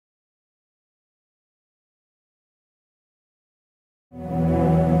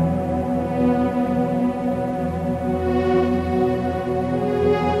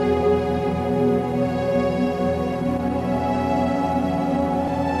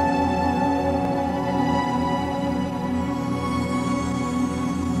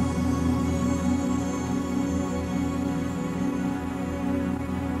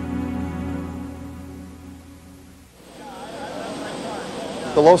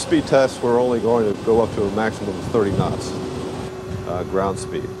the low-speed test, we're only going to go up to a maximum of 30 knots ground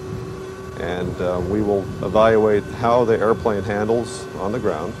speed. And we will evaluate how the airplane handles on the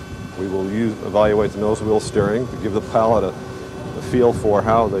ground. We will evaluate the nose wheel steering to give the pilot a feel for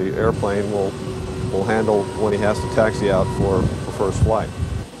how the airplane will handle when he has to taxi out for first flight.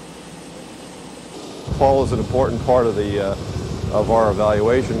 Paul is an important part of our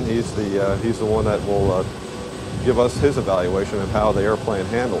evaluation. He's the one that will give us his evaluation of how the airplane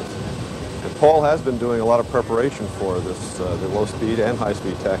handles. And Paul has been doing a lot of preparation for this, the low-speed and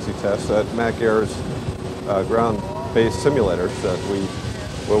high-speed taxi tests at Mac Air's ground-based simulators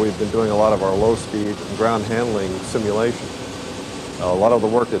where we've been doing a lot of our low-speed ground handling simulation. A lot of the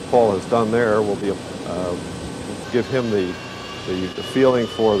work that Paul has done there will be give him the feeling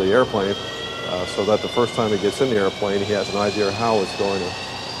for the airplane, so that the first time he gets in the airplane, he has an idea how it's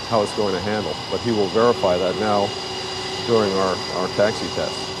going to handle. But he will verify that now during our taxi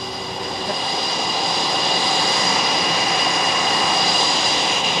test.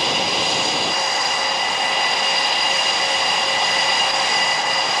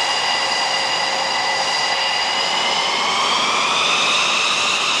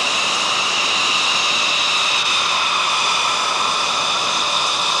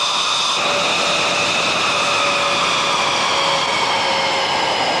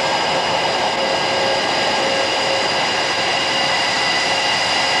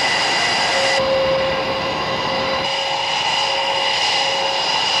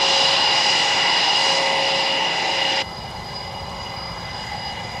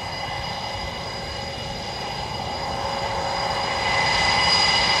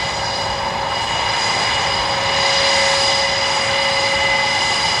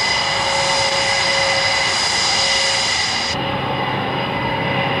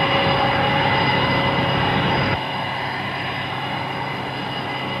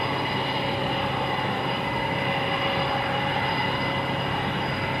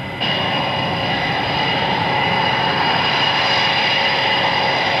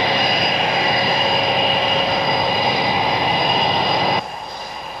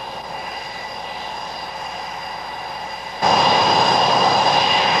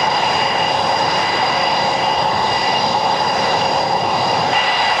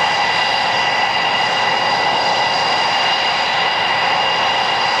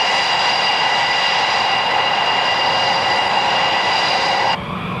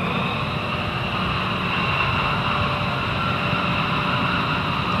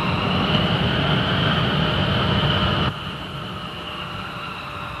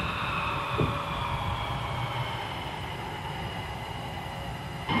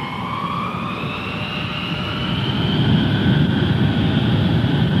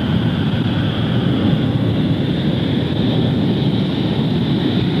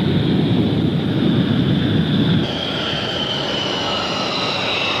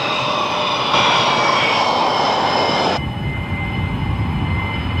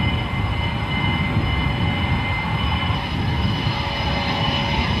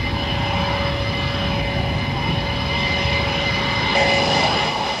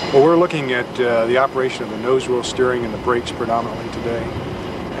 Well, we're looking at the operation of the nose wheel steering and the brakes predominantly today.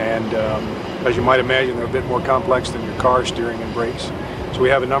 And as you might imagine, they're a bit more complex than your car steering and brakes. So we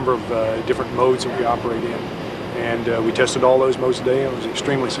have a number of different modes that we operate in. And we tested all those modes today, and it was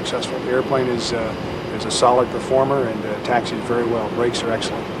extremely successful. The airplane is a solid performer and taxied very well. Brakes are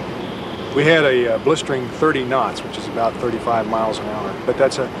excellent. We had a blistering 30 knots, which is about 35 miles an hour. But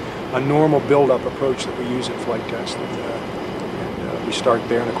that's a normal build-up approach that we use in flight tests. We start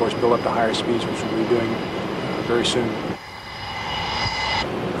there and, of course, build up to higher speeds, which we'll be doing very soon.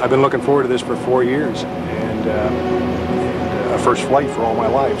 I've been looking forward to this for 4 years, and a first flight for all my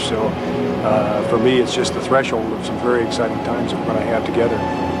life. So for me, it's just the threshold of some very exciting times that we're going to have together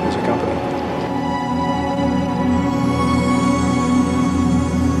as a company.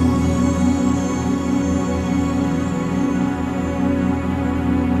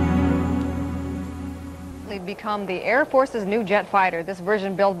 Become the Air Force's new jet fighter. This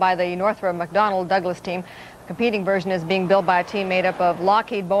version built by the Northrop and Mcdonnell Douglas team. The competing version is being built by a team made up of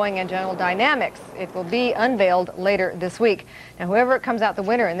Lockheed, Boeing, and General Dynamics. It will be unveiled later this week. Now, whoever comes out the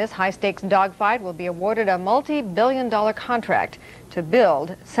winner in this high-stakes dogfight will be awarded a multi-billion-dollar contract to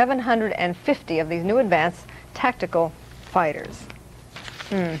build 750 of these new advanced tactical fighters.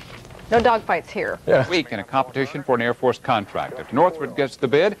 No dogfights here. Yeah. Week in a competition for an Air Force contract. If Northrop gets the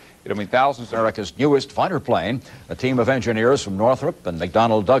bid, it'll mean thousands of America's newest fighter plane. A team of engineers from Northrop and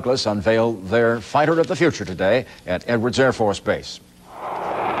McDonnell Douglas unveiled their fighter of the future today at Edwards Air Force Base.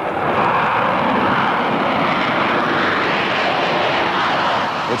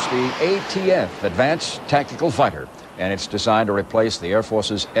 It's the ATF, Advanced Tactical Fighter, and it's designed to replace the Air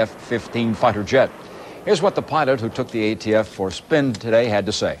Force's F-15 fighter jet. Here's what the pilot who took the ATF for a spin today had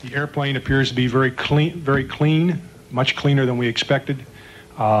to say. The airplane appears to be very clean, much cleaner than we expected.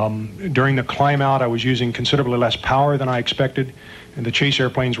 During the climb out, I was using considerably less power than I expected, and the chase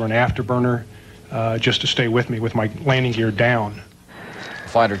airplanes were an afterburner just to stay with me with my landing gear down. The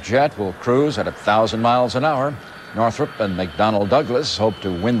fighter jet will cruise at 1,000 miles an hour. Northrop and McDonnell Douglas hope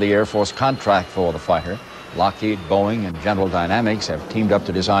to win the Air Force contract for the fighter. Lockheed, Boeing, and General Dynamics have teamed up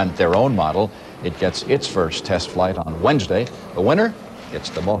to design their own model. It gets its first test flight on Wednesday. The winner gets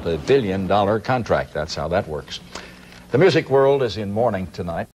the multi-billion-dollar contract. That's how that works. The music world is in mourning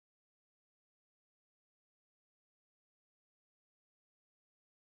tonight.